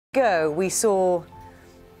We saw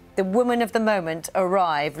the woman of the moment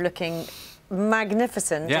arrive looking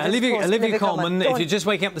magnificent. Yeah, Olivia Colman, if you're just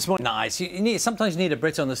waking up this morning, nice. Sometimes you need a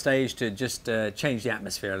Brit on the stage to just change the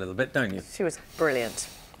atmosphere a little bit, don't you? She was brilliant.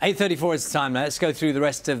 8:34 is the time. Let's go through the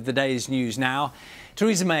rest of the day's news now.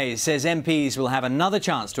 Theresa May says MPs will have another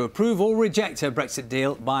chance to approve or reject her Brexit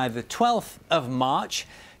deal by the 12th of March,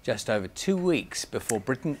 just over 2 weeks before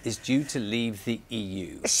Britain is due to leave the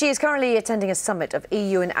EU. She is currently attending a summit of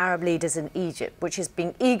EU and Arab leaders in Egypt, which is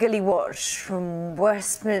being eagerly watched from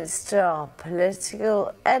Westminster.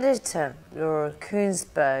 Political editor Laura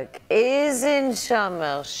Kuenssberg is in Sharm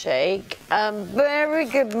el-Sheikh. Very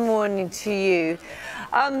good morning to you.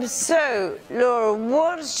 So, Laura,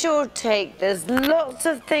 what's your take? There's lots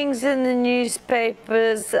of things in the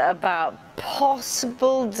newspapers about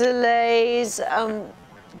possible delays.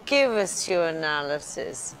 Give us your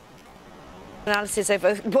analysis. Analysis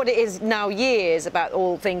over what it is now years about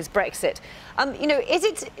all things Brexit. You know,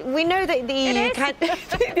 we know that the EU can,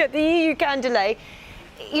 the EU can delay.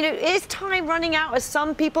 You know, is time running out, as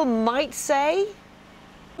some people might say?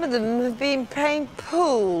 Some of them have been playing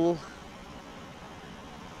pool.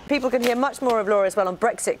 People can hear much more of Laura as well on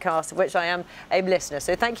Brexit Cast, of which I am a listener.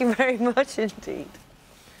 So thank you very much indeed.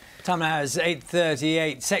 Time now is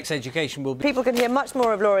 8:38. Sex education will be... People can hear much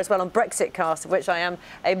more of Laura as well on Brexit Cast, of which I am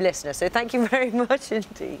a listener. So thank you very much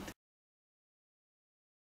indeed.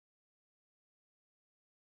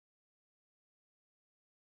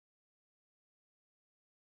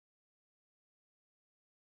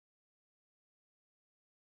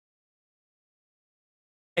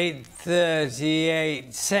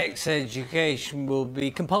 Sex education will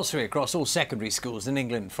be compulsory across all secondary schools in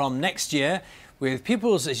England from next year, with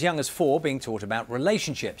pupils as young as 4 being taught about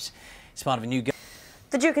relationships. It's part of a new...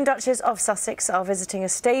 The Duke and Duchess of Sussex are visiting a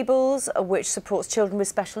stables which supports children with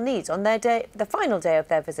special needs on their day, the final day of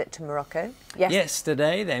their visit to Morocco. Yes.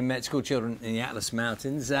 Yesterday, they met school children in the Atlas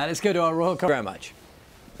Mountains. Let's go to our royal... Very much.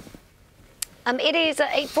 It is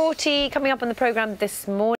 8:40, coming up on the programme this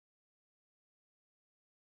morning.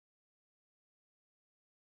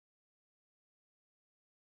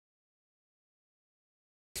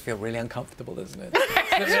 Feel really uncomfortable, doesn't it?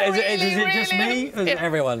 Is it just me? Or is it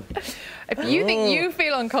everyone? If you think you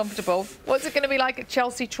feel uncomfortable, what's it going to be like at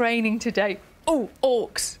Chelsea training today? Oh,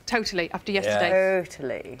 orcs! Totally. After yesterday, yeah.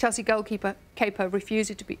 Totally. Chelsea goalkeeper Kepa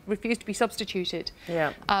refused to be substituted.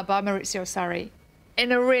 Yeah. By Maurizio Sarri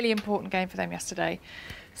in a really important game for them yesterday.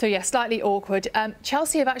 So, yeah, slightly awkward.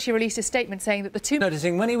 Chelsea have actually released a statement saying that the two...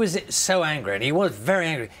 Noticing when he was so angry, and he was very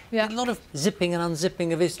angry, yeah, a lot of zipping and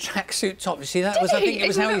unzipping of his tracksuit top. You see, that was, I think it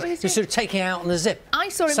was how he was sort of taking out on the zip. I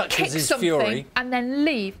saw him kick something fury. And then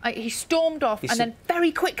leave. He stormed off and then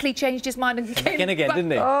very quickly changed his mind and came again, back,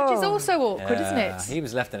 didn't he? Which is also awkward, isn't it? He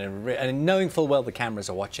was left in and knowing full well the cameras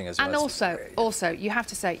are watching as well. And also, you have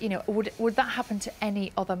to say, you know, would that happen to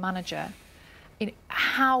any other manager? You know,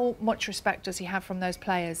 how much respect does he have from those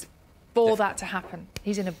players for that to happen?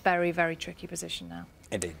 He's in a very, very tricky position now.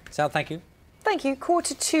 Indeed. Sal, thank you. Thank you.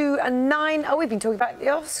 8:45. Oh, we've been talking about the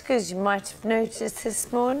Oscars, you might have noticed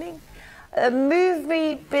this morning. The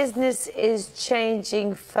movie business is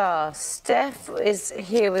changing fast. Steph is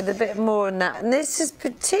here with a bit more on that. And this is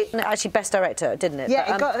particularly... Actually, Best Director, didn't it?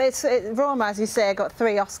 Yeah, Roma, as you say, got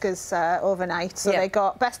 3 Oscars overnight. So they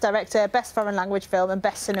got Best Director, Best Foreign Language Film and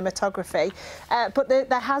Best Cinematography. But there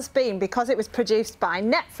has been, because it was produced by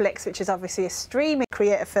Netflix, which is obviously a streaming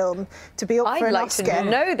creator film, to be up for an Oscar. I'd like to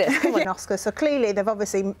know this. Come on. An Oscar. So clearly they've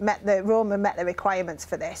obviously Roma met the requirements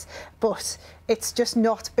for this. But it's just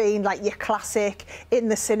not been like your classic in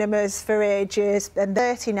the cinemas for ages, and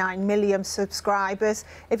 39 million subscribers.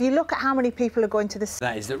 If you look at how many people are going to the...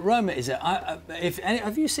 That is that Roma is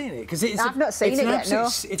have you seen it? Because I've not seen it yet, no.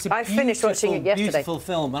 It's a finished watching it yesterday. Beautiful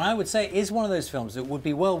film, and I would say it is one of those films that would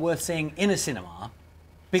be well worth seeing in a cinema,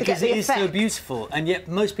 because it is so beautiful, and yet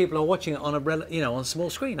most people are watching it on on a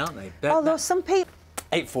small screen, aren't they? Although some people...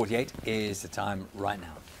 8:48 is the time right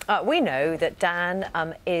now. We know that Dan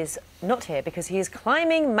is not here because he is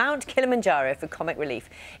climbing Mount Kilimanjaro for comic relief.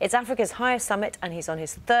 It's Africa's highest summit and he's on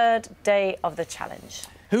his 3rd day of the challenge.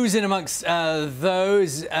 Who's in amongst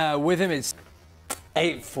those with him? It's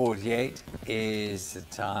 8:48 is the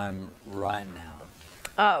time right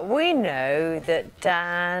now. We know that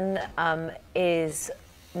Dan is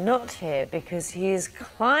not here because he is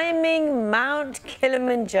climbing Mount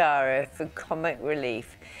Kilimanjaro for comic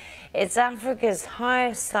relief. It's Africa's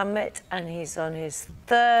highest summit and he's on his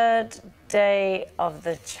 3rd day of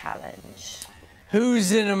the challenge.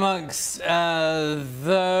 Who's in amongst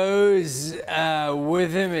those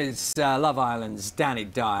with him? It's Love Island's Danny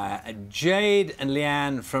Dyer, Jade and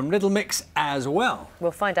Leanne from Little Mix as well.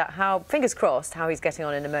 We'll find out how, fingers crossed, how he's getting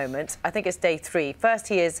on in a moment. I think it's day 3. First,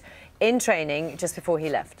 he is in training just before he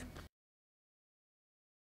left.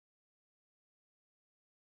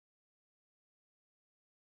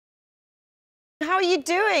 How are you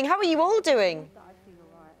doing? How are you all doing?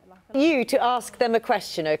 You to ask them a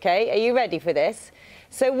question, OK? Are you ready for this?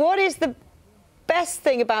 So what is the best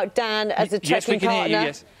thing about Dan as a trekking partner? Hear you,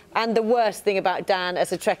 yes. And the worst thing about Dan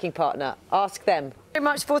as a trekking partner? Ask them. Very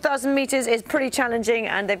much 4,000 metres is pretty challenging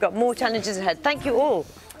and they've got more challenges ahead. Thank you all.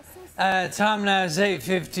 Time now is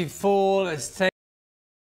 8:54. Let's take...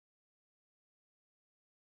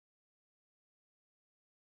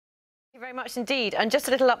 Thank you very much indeed. And just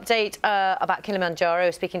a little update about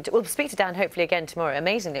Kilimanjaro. We'll speak to Dan hopefully again tomorrow.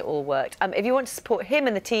 Amazingly, it all worked. If you want to support him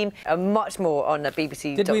and the team, much more on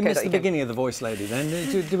BBC. Did we miss the beginning of the voice lady then?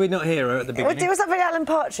 Did we not hear her at the beginning? Was that very Alan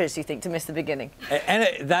Partridge, do you think, to miss the beginning?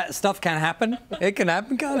 And that stuff can happen. It can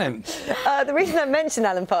happen, can't it? The reason I mentioned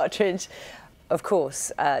Alan Partridge, of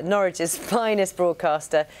course, Norwich's finest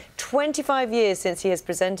broadcaster, 25 years since he has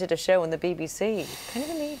presented a show on the BBC. Can you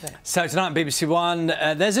believe it? So tonight on BBC One,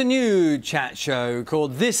 there's a new chat show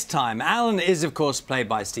called This Time. Alan is, of course, played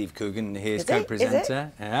by Steve Coogan, his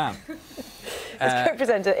co-presenter. Yeah. His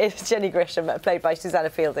co-presenter is Jenny Grisham, played by Susanna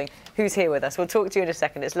Fielding, who's here with us. We'll talk to you in a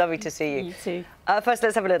second. It's lovely to see you. You too. First,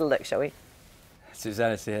 let's have a little look, shall we?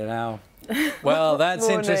 Susanna's here now. Well, that's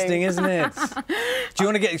interesting, isn't it? Do you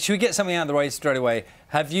want to get? Should we get something out of the way straight away?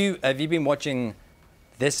 Have you been watching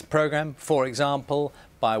this programme, for example,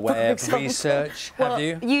 by way of research? Well, have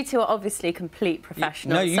you? You two are obviously complete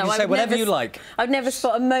professionals. No, you can say whatever you like. I've never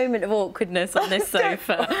spot a moment of awkwardness on this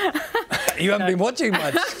sofa. You haven't been watching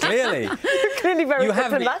much, clearly. You're clearly very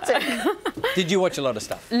diplomatic. Did you watch a lot of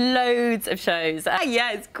stuff? Loads of shows.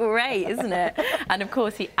 Yeah, it's great, isn't it? And of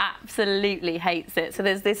course, he absolutely hates it. So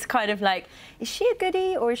there's this kind of like, is she a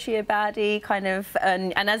goodie or is she a baddie? Kind of,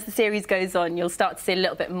 and as the series goes on, you'll start to see a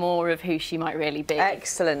little bit more of who she might really be.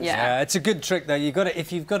 Excellent. Yeah, it's a good trick though. You've got to,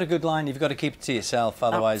 if you've got a good line, you've got to keep it to yourself.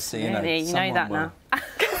 Otherwise, you know that will... now.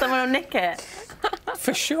 Someone will nick it.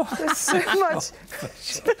 For sure. There's so much.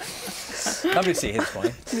 Lovely to see his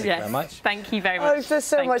point. Thank you very much. Thank you very much. Oh, there's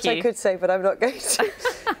so much I could say, but I'm not going to.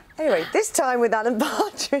 Anyway, This Time with Alan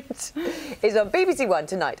Partridge is on BBC One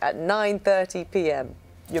tonight at 9:30 p.m.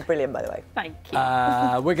 You're brilliant, by the way. Thank you.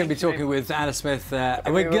 We're going to be talking with Anna Smith.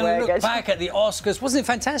 We're going to look back at the Oscars. Wasn't it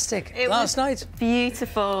fantastic last night?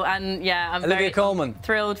 Beautiful, and yeah, I'm Olivia Colman.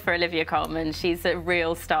 Thrilled for Olivia Colman. She's a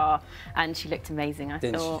real star, and she looked amazing, I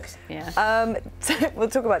thought. She? Yeah. We'll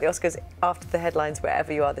talk about the Oscars after the headlines,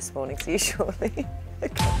 wherever you are this morning. See you shortly.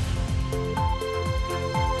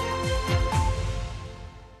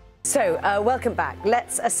 So, welcome back.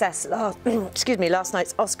 Let's assess last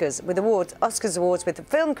night's Oscars Awards with the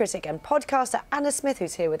film critic and podcaster Anna Smith,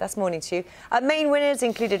 who's here with us. Morning to you. Main winners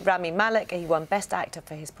included Rami Malek. He won Best Actor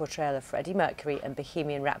for his portrayal of Freddie Mercury and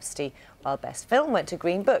Bohemian Rhapsody, while Best Film went to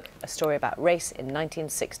Green Book, a story about race in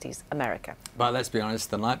 1960s America. But let's be honest,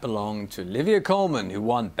 the night belonged to Olivia Colman, who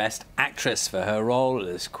won Best Actress for her role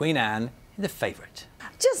as Queen Anne in The Favourite.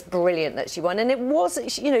 Just brilliant that she won, and it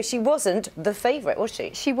wasn't, you know, she wasn't the favourite, was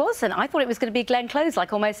she? She wasn't. I thought it was going to be Glenn Close,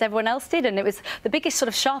 like almost everyone else did, and it was the biggest sort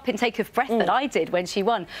of sharp intake of breath that I did when she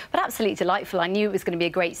won. But absolutely delightful. I knew it was going to be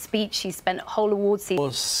a great speech. She spent a whole award season.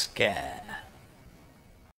 Was scared.